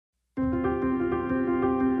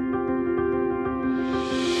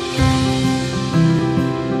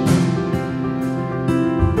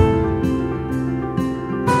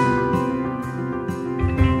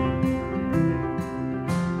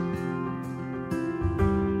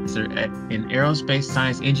professor in aerospace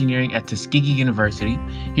science engineering at Tuskegee University.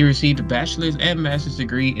 He received a bachelor's and master's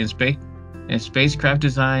degree in spacecraft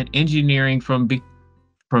design engineering from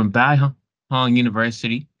Beihang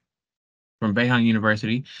University,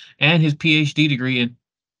 and his PhD degree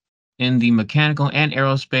in the mechanical and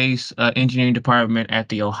aerospace engineering department at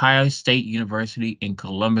the Ohio State University in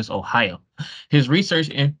Columbus, Ohio. His research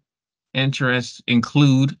interests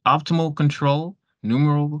include optimal control,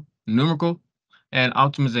 numerical and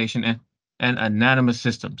optimization, and autonomous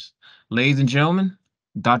systems. Ladies and gentlemen,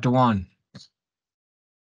 Dr. Wan.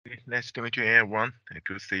 Nice to meet you, everyone. Good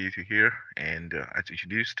to see you here. And as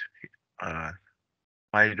introduced, uh,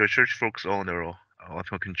 my research focuses on the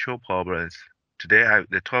auto control problems. Today,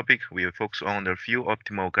 the topic will focus on the fuel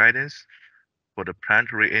optimal guidance for the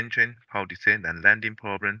planetary engine, power descent, and landing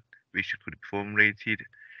problem, which could be formulated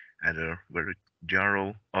as a very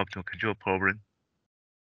general optimal control problem.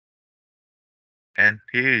 And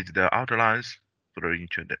here is the outlines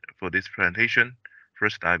for this presentation.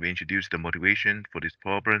 First, I will introduce the motivation for this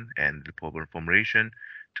problem and the problem formulation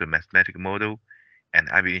to a mathematical model, and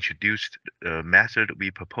I will introduce the method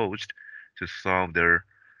we proposed to solve the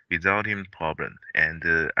resulting problem, and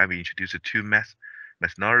I will introduce the two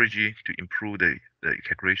methodology to improve the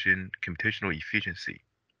calculation computational efficiency,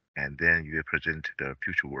 and then you will present the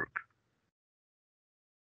future work.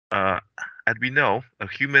 As we know, a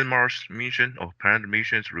human Mars mission or planet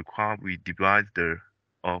missions require we divide the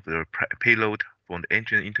payload from the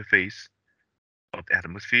engine interface of the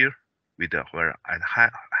atmosphere with where at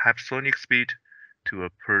hypersonic speed to a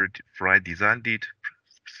per flight designed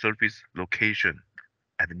surface location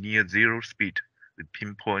at near zero speed with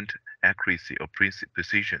pinpoint accuracy or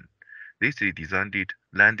precision. This is designed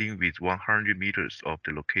landing with 100 meters of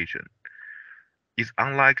the location. It's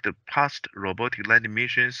unlike the past robotic landing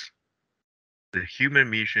missions, the human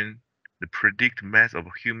mission, the predicted mass of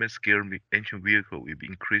a human-scale engine vehicle will be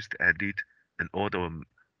increased at least an order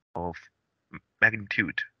of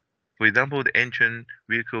magnitude. For example, the engine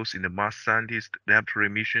vehicles in the Mars Scientist Laboratory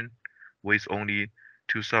mission weighs only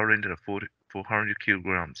 2,400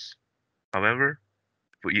 kilograms. However,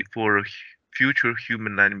 for future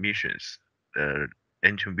human landing missions, the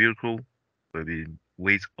engine vehicle will be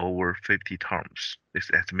weighs over 50 tons. This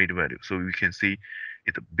estimated value. So we can see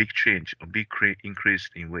it's a big change, a big increase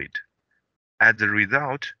in weight. As a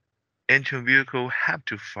result, engine vehicle have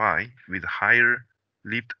to fly with higher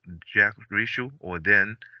lift drag ratio, or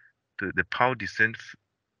then the power descent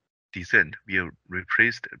will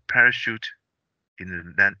replace the parachute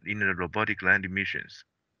in the robotic landing missions.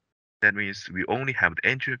 That means we only have the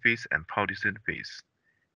engine phase and power descent phase.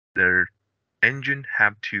 The engine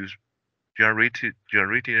have to generate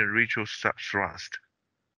a radial thrust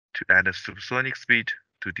to add a supersonic speed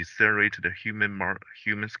to decelerate the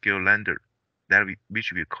human scale lander,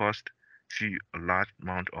 which will cost a large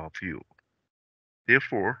amount of fuel.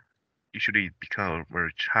 Therefore, usually it becomes a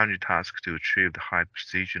very challenging task to achieve the high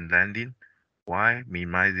precision landing while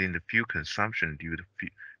minimizing the fuel consumption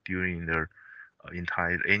during the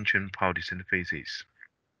entire engine power descent phases.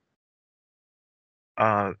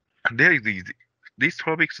 Uh, there is this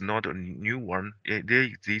topic is not a new one. There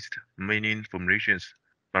exist many formulations,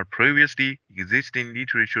 but previously existing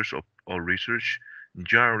literatures or research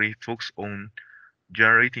generally focus on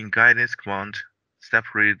generating guidance command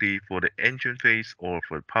separately for the engine phase or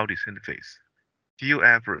for the power descent phase. Few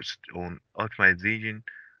efforts on optimizing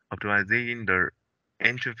the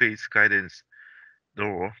engine phase guidance,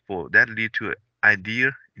 though, for that lead to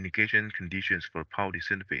ideal indication conditions for power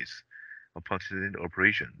descent phase or power descent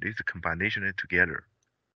operation. This is a combination together.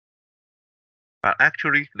 But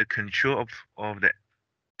actually, the control of the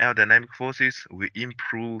aerodynamic forces will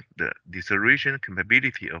improve the deceleration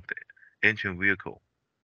capability of the engine vehicle,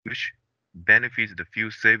 which benefits the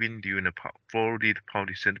fuel saving during the forwarded power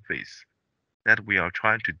descent phase. That we are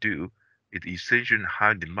trying to do is essentially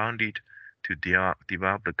high demanded to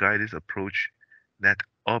develop the guidance approach that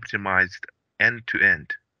optimized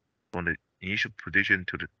end-to-end from the initial position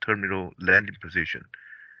to the terminal landing position,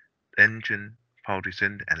 engine, power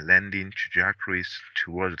descent, and landing trajectories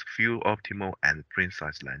towards fuel optimal and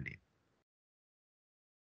precise landing.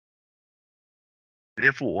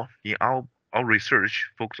 Therefore, in our research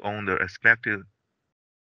focus on the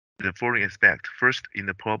following aspect. First, in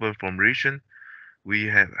the problem formulation, we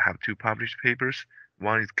have two published papers.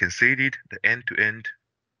 One is considered the end-to-end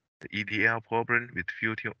the EDL problem with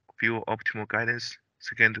fuel optimal guidance.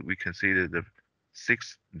 Second, we consider the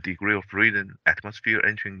sixth degree of freedom atmosphere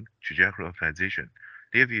entering trajectory optimization.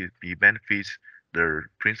 There will be benefits the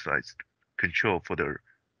precise control for the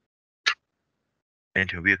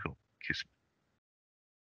engine vehicle.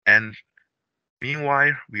 And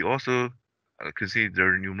Meanwhile, we also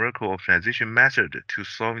consider numerical optimization method to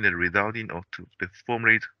solving the resulting of the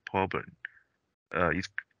formulate problem. It's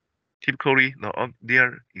typically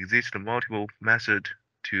there exist multiple methods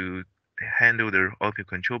to handle the optimal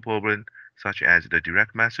control problem, such as the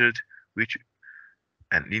direct method, which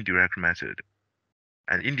an indirect method.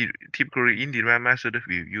 And typically indirect method,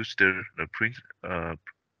 we use uh,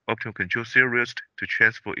 optimal control series to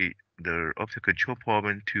transfer the optimal control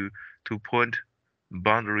problem to two-point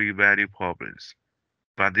boundary value problems.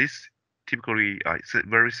 But this typically are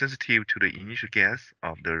very sensitive to the initial guess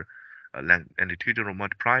of the longitudinal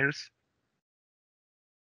multipliers.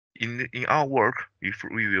 In our work, if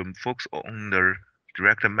we will focus on the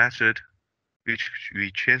direct method, which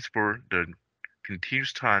we transfer the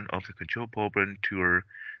continuous time of the control problem to a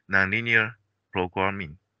nonlinear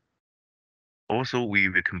programming. Also, we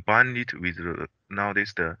will combine it with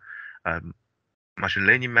nowadays the um, machine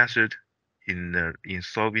learning method in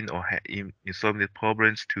solving in solving the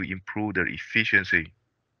problems to improve the efficiency.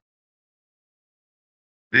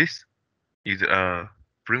 This is a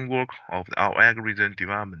framework of our algorithm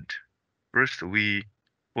development. First, we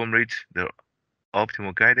formulate the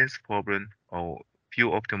optimal guidance problem or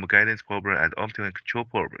pure optimal guidance problem as optimal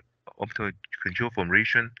control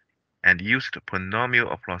formulation, and used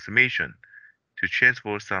polynomial approximation to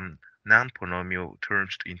transfer some non-polynomial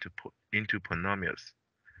terms into polynomials.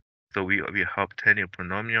 So we obtain a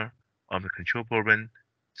polynomial of the control problem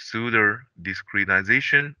through the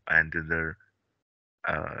discretization, and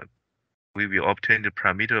uh, we will obtain the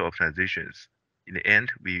parameter optimizations. In the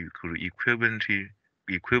end, we could equivalently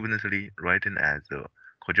written as a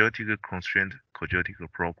quadratic constraint quadratic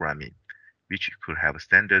programming, which could have a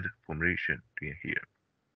standard formulation in here.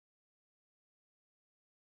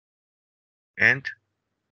 And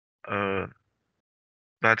uh,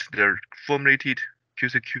 but the formulated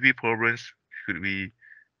QCQB problems should be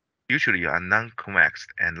usually are non-convex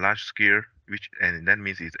and large scale, and that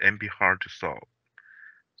means it's NP hard to solve.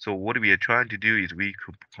 So what we are trying to do is we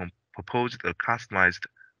propose a customized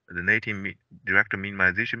the native direct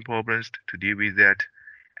minimization problems to deal with that,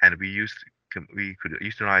 and we could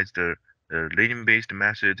utilize the linear-based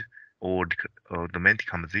method or the domain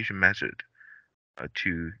decomposition method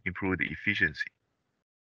to improve the efficiency.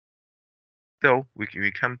 So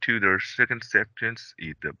we come to the second section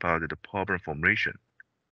is about the problem formulation.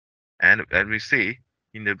 And as we see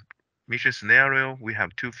in the mission scenario, we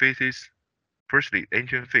have two phases. Firstly,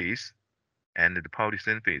 engine phase and the power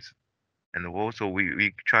descent phase. And also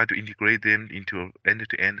we try to integrate them into an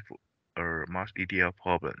end-to-end mass EDL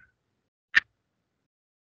problem.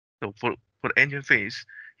 So for the engine phase,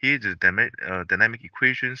 here is the dynamic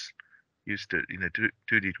equations used in the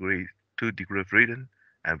two degree freedom,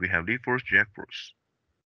 and we have lead force, drag force.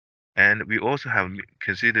 And we also have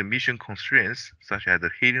considered mission constraints such as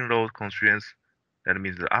the heating load constraints. That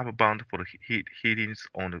means the upper bound for the heatings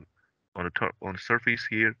on the surface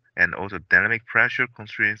here, and also dynamic pressure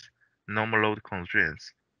constraints, normal load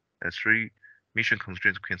constraints. That's three mission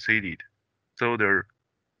constraints considered. So the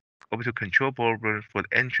orbital control problem for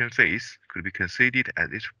the engine phase could be considered as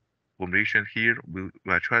this formulation here. We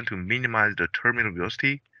are trying to minimize the terminal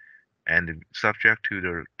velocity and subject to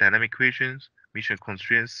the dynamic equations, mission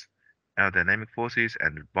constraints, aerodynamic forces,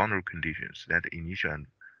 and boundary conditions, that initial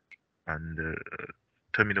and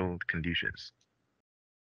terminal conditions.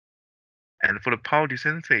 And for the power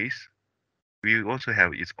descent phase, we also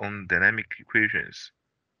have its own dynamic equations.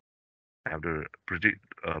 Have the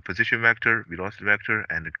position vector, velocity vector,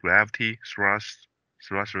 and the gravity thrust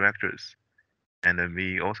vectors. And then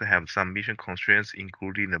we also have some mission constraints,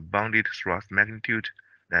 including the bounded thrust magnitude.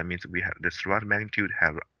 That means we have the thrust magnitude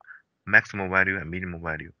have maximum value and minimum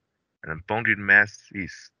value. And bounded mass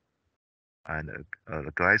is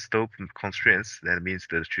the glide slope constraints. That means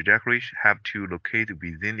the trajectory have to locate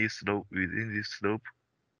within this slope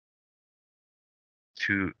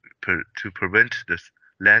to prevent the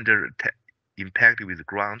lander impact with the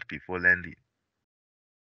ground before landing.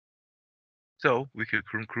 So we could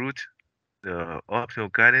conclude the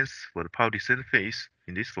optimal guidance for the power descent phase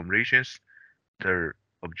in these formulations. The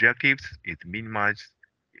objectives is minimize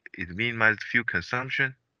fuel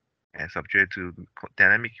consumption and subject to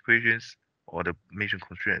dynamic equations or the mission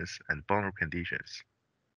constraints and boundary conditions.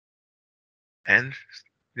 And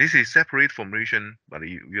this is separate formulation, but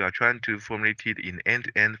you are trying to formulate it in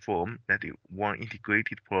end-to-end form, that is one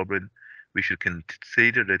integrated problem. We should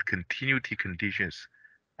consider the continuity conditions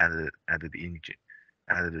at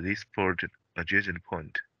this port adjacent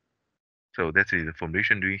point. So that is the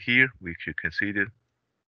formulation doing here. We should consider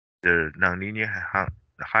the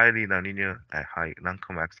highly nonlinear and high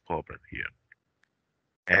non-convex problem here.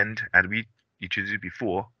 And as we introduced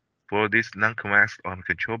before, for this non-convex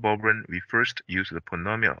control problem, we first use the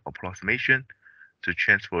polynomial approximation to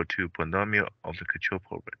transfer to polynomial of the control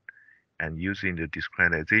problem. And using the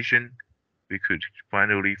discretization, we could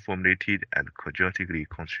finally formulate it and quadratically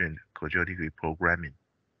constrained quadratically programming.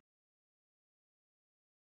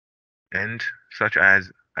 And such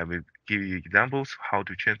as I will give you examples how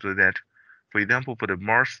to transfer that. For example, for the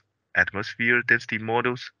Mars atmosphere density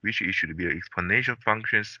models, which it should be exponential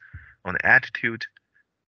functions on the altitude,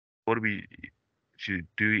 what we should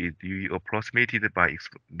do is you approximate it by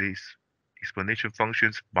these exponential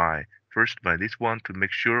functions by first by this one to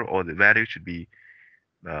make sure all the values should be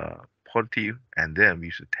positive, and then we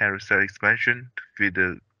use the tensor expansion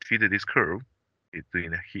to feed this curve. It's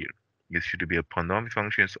doing it here. It should be a polynomial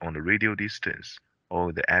functions on the radial distance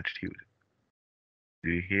or the altitude.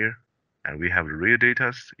 Do you hear? And we have the real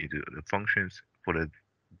data, the functions for the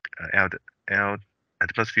L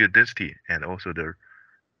atmosphere density and also the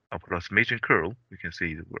approximation curve. We can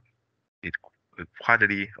see it quite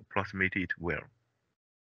approximated well.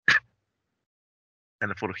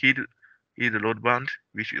 And for heat load bound,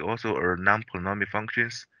 which is also are non-polynomial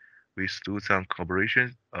functions, we do some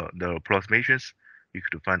collaboration, the approximations, we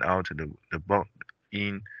could find out the bound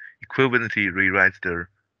in equivalently rewrite the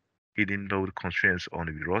hidden load constraints on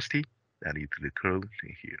the velocity, that is the curve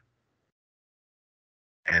here.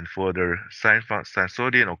 And for the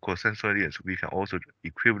sinusoidal or cosinusoidals, we can also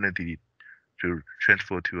equivalently to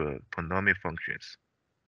transfer to a polynomial functions.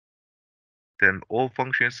 Then all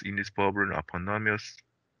functions in this problem are polynomials,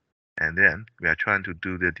 and then we are trying to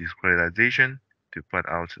do the discretization to find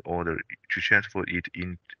out order to transfer it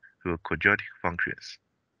into quadratic functions.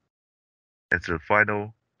 That's the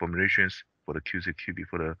final formulations for the QCQB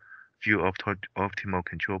for the view of optimal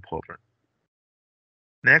control problem.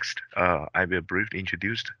 Next, I will briefly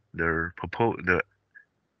introduce the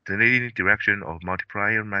leading direction of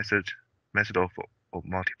multiplier method of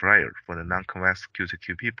multiplier for the non-convex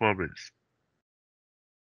QCQB problems.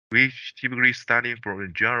 We typically study from the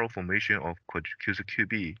general formation of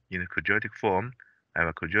QCQB in a quadratic form, have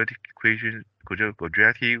a quadratic equation,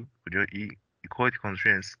 quadratic equality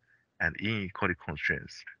constraints, and inequality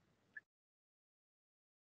constraints.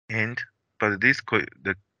 But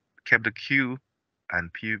the capital Q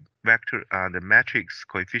and P vector the matrix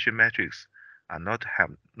coefficient matrix are not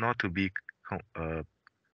to be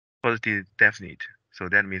positive definite. So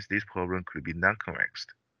that means this problem could be non-convex.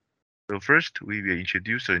 So first we will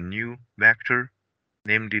introduce a new vector,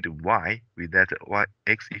 namely the y, with that y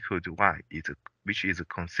x equal to y which is a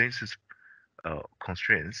consensus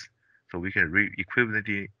constraints. So we can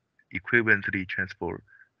equivalently transfer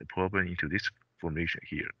the problem into this formation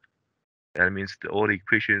here. That means all the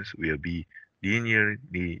equations will be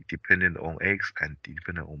linearly dependent on x and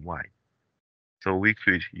dependent on y. So we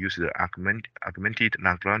could use the augmented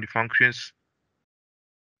Lagrange functions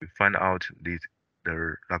to find out the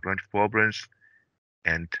Lagrange problems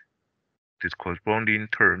and the corresponding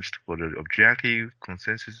terms for the objective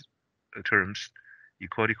consensus terms,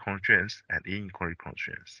 equality constraints, and inequality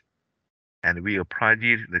constraints. And we applied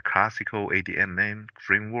the classical ADMM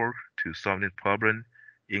framework to solve the problem,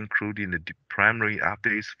 including the primary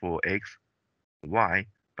updates for x and y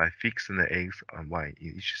by fixing the x and y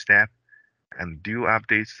in each step, and dual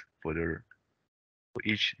updates for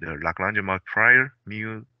each the Lagrange multiplier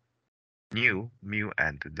mu,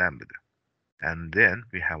 and lambda. And then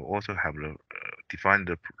we also have defined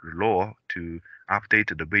the law to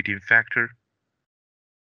update the weighting factor.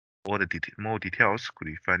 All the more details could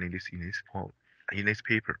be found in this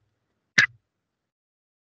paper.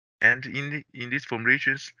 And in these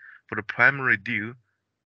formulations for the primary due,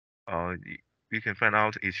 we can find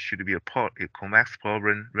out it should be a convex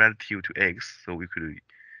problem relative to x. So we could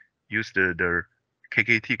use the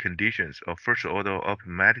KKT conditions or first order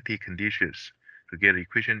optimality conditions to get the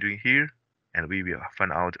equation doing here, and we will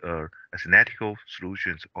find out asymmetrical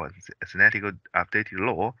solutions or asymmetrical updated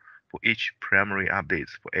law for each primary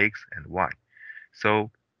updates for x and y. So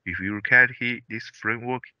if you look at here, this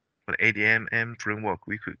framework for the ADMM framework,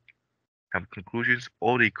 we could have conclusions.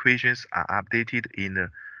 All the equations are updated in a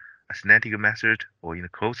asymmetric method or in a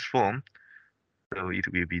closed form. So it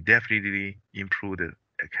will be definitely improve the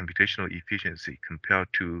computational efficiency compared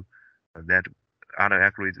to that other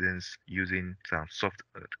algorithms using some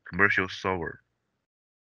commercial solver.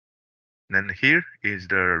 Then here is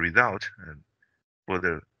the result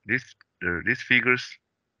for these figures.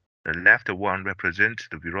 The left one represents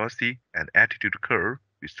the velocity and altitude curve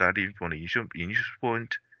we studied from the initial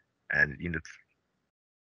point, and in the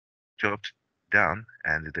dropped down,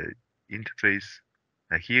 and the interface.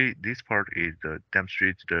 And here, this part is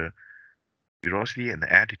demonstrates the velocity and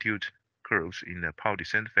the altitude curves in the power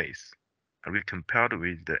descent phase. And we compared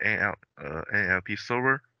with the NLP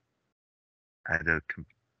solver and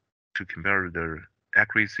to compare the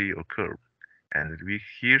accuracy of curve. And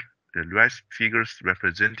here the right figures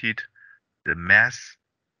represented the mass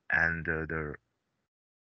and the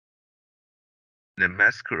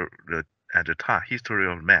mass curve at the time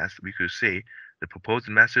history of mass. We could say the proposed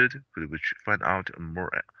method could find out a more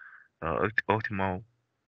optimal,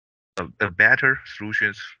 a better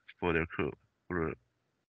solutions for the curve for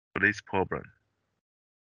this problem.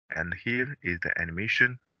 And here is the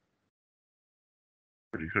animation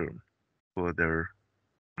for the curve for the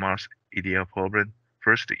Mars EDL problem.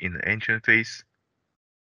 First, in the ancient phase,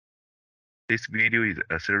 this video is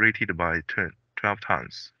accelerated by 12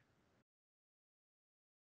 times.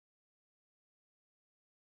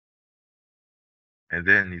 And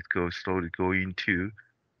then it goes slowly going to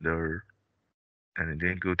the, and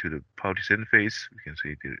then go to the power descent phase. We can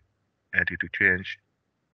see the attitude change.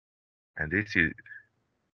 And this is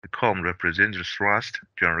the column represents the thrust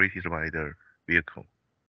generated by the vehicle.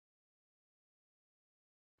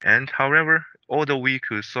 And however, although we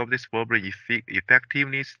could solve this problem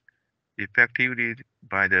effectively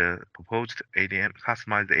by the proposed ADM,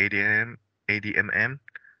 customized ADMM,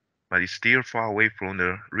 but it's still far away from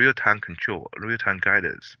the real-time control, real-time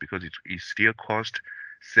guidance, because it still costs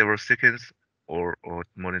several seconds or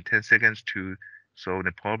more than 10 seconds to solve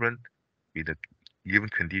the problem with the given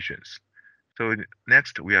conditions. So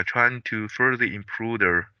next, we are trying to further improve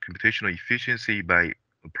the computational efficiency by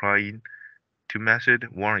applying two methods.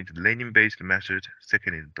 One is learning-based method,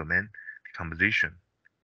 second is domain decomposition.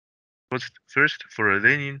 First, for a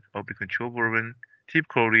learning object control problem,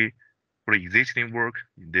 typically for existing work,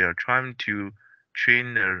 they are trying to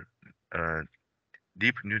train a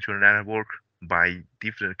deep neural network by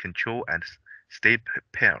different control and state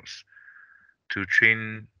pairs to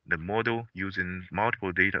train the model using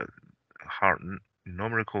multiple data, hard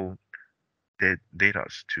numerical data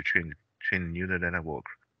to train neural network.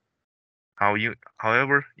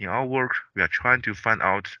 However, in our work, we are trying to find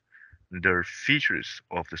out the features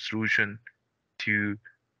of the solution to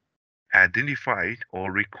identify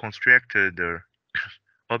or reconstruct the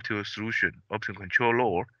optimal solution, optimal control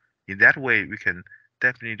law. In that way, we can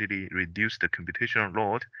definitely reduce the computational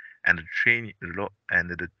load and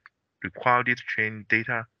the required train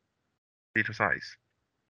data size.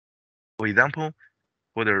 For example,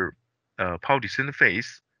 for the power descent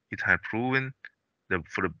phase, it has proven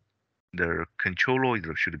the control law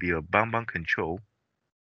should be a bound control.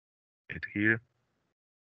 Right here.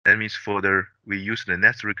 That means we use the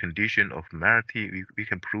necessary condition of molarity, we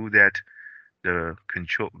can prove that the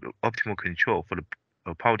optimal control for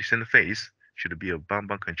the power descent phase should be a bound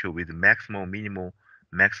control with maximal, minimal,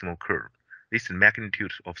 maximal curve. This is the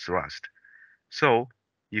magnitude of thrust. So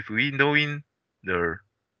if we knowing the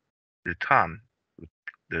time,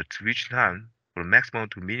 the switch time from maximal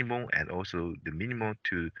to minimal and also the minimal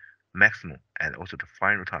to maximal and also the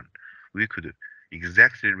final time, we could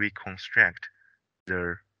exactly reconstruct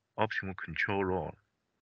the optimal control law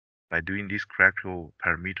by doing these character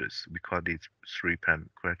parameters. We call these three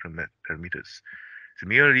character parameters.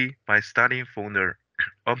 Similarly, by starting from the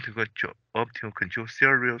optimal control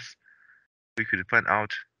series, we could find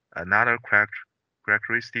out another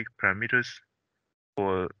characteristic parameters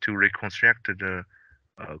to reconstruct the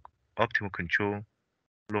optimal control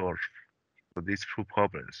law for these two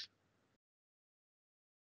problems.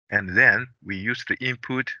 And then we use the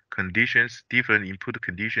input conditions, different input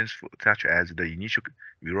conditions such as the initial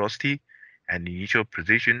velocity and initial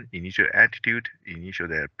position, initial altitude, initial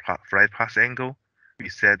flight path angle. We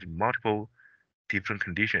set multiple different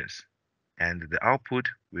conditions, and the output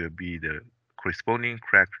will be the corresponding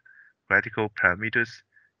critical parameters.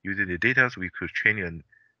 Using the data, we could train a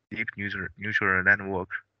deep neural network,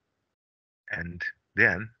 and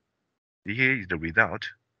then here is the result.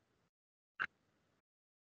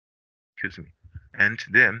 Excuse me. And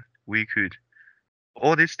then we could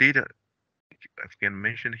all this data, I can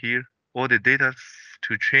mention here, all the data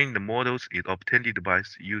to train the models is obtained by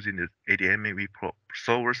using the ADMM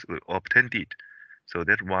solvers were obtained. So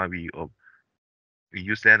that's why we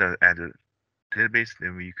use that as a database,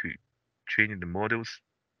 then we could train the models.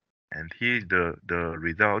 And here is the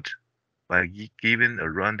result. By given a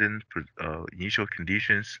random initial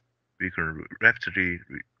conditions, we can rapidly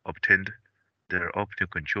obtain the optimal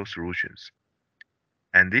control solutions.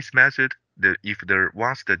 And this method,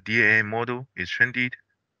 once the DNA model is trained,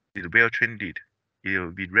 is well trained, it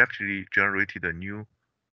will be rapidly generated a new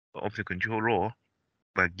optimal control law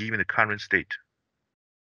by given the current state.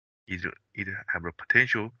 It have a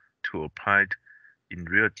potential to apply in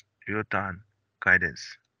real-time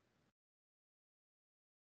guidance.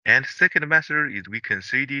 And second method is we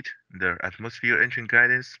considered the atmosphere entry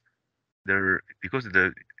guidance. Because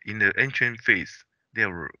in the engine phase,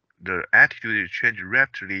 the altitude change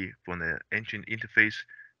rapidly from the engine interface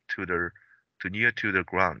to the to near to the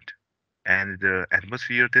ground, and the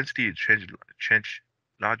atmosphere density change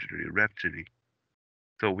largely rapidly.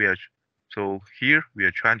 So we are so here we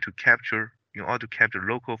are trying to capture in order to capture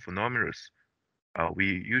local phenomena.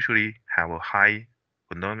 We usually have a high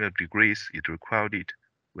polynomial degrees is required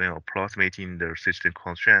when approximating the system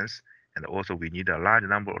constraints, and also we need a large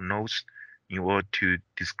number of nodes in order to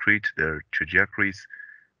discrete the trajectories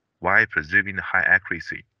while preserving high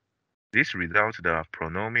accuracy. This results the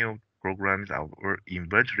polynomial programs are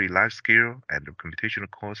inventory life scale and the computational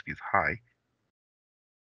cost is high.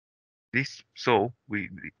 This so we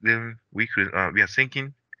are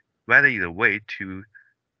thinking whether is a way to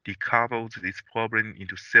decouple this problem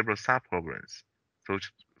into several subproblems, so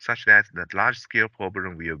such that the large-scale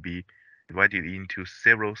problem will be divided into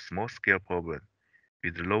several small-scale problems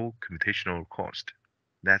with low computational cost.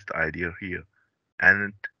 That's the idea here.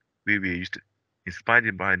 And we will use,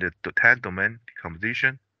 inspired by the time domain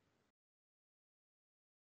decomposition,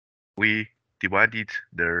 we divided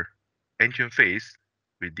the engine phase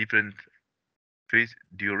with different phase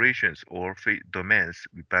durations or phase domains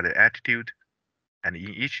by the altitude, and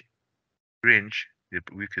in each range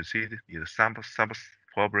we consider is some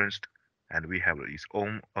problems, and we have its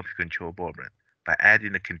own optical control problem by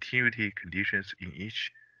adding the continuity conditions in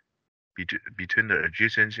each between the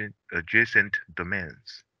adjacent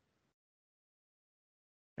domains.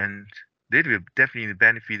 And that will definitely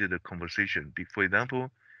benefit the conversation. For example,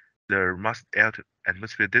 the mass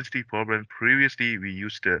atmosphere density problem, previously we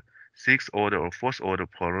used the sixth order or fourth order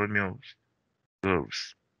polynomial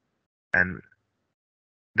curves. And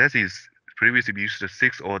that is previously we used the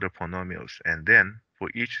sixth order polynomials. And then for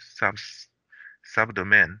each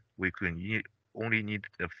subdomain, we could only need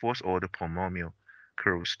the fourth order polynomial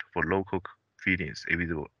curves for local fittings with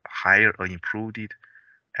higher or improved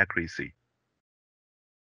accuracy.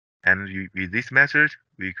 And with this method,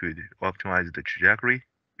 we could optimize the trajectory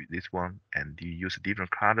with this one and use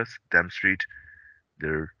different colors to demonstrate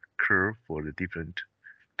the curve for the different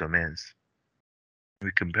domains.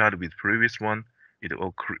 We compared with previous one, it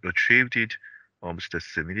achieved almost a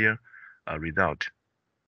similar result.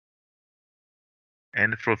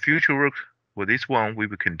 And for future work, for this one, we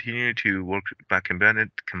will continue to work by combine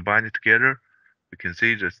it together. We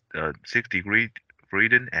consider 6-degree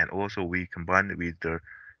freedom, and also we combine it with the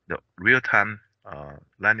real-time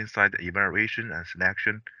landing site evaluation and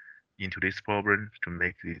selection into this problem to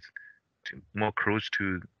make it more close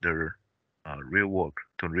to the real work,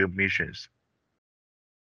 to real missions.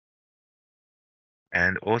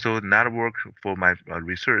 And also another work for my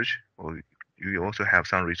research, or we also have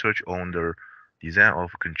some research on the design of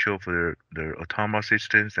control for the autonomous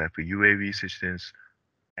systems and for UAV systems,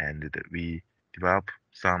 and that we develop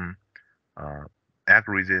some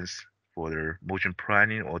algorithms for the motion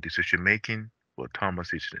planning or decision making for autonomous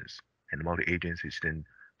systems and multi-agent system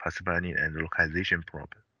path planning and localization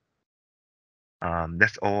problem.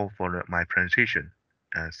 That's all for my presentation.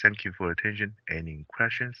 Thank you for your attention. Any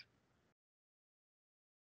questions?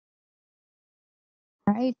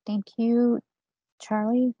 All right, thank you,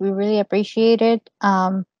 Charlie. We really appreciate it.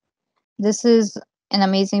 This is an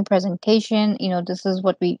amazing presentation. This is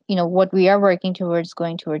what we are working towards,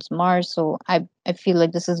 going towards Mars. So I feel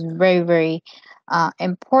like this is very, very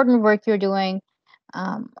important work you're doing.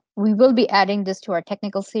 We will be adding this to our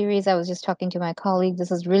technical series. I was just talking to my colleague.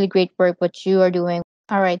 This is really great work what you are doing.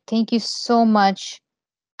 All right, thank you so much.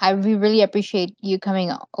 We really appreciate you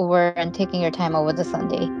coming over and taking your time over the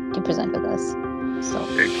Sunday to present with us. So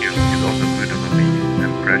thank you. It's also good for me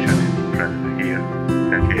and pleasure to be present here.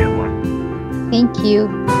 Thank you, everyone. thank you.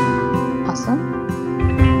 Awesome.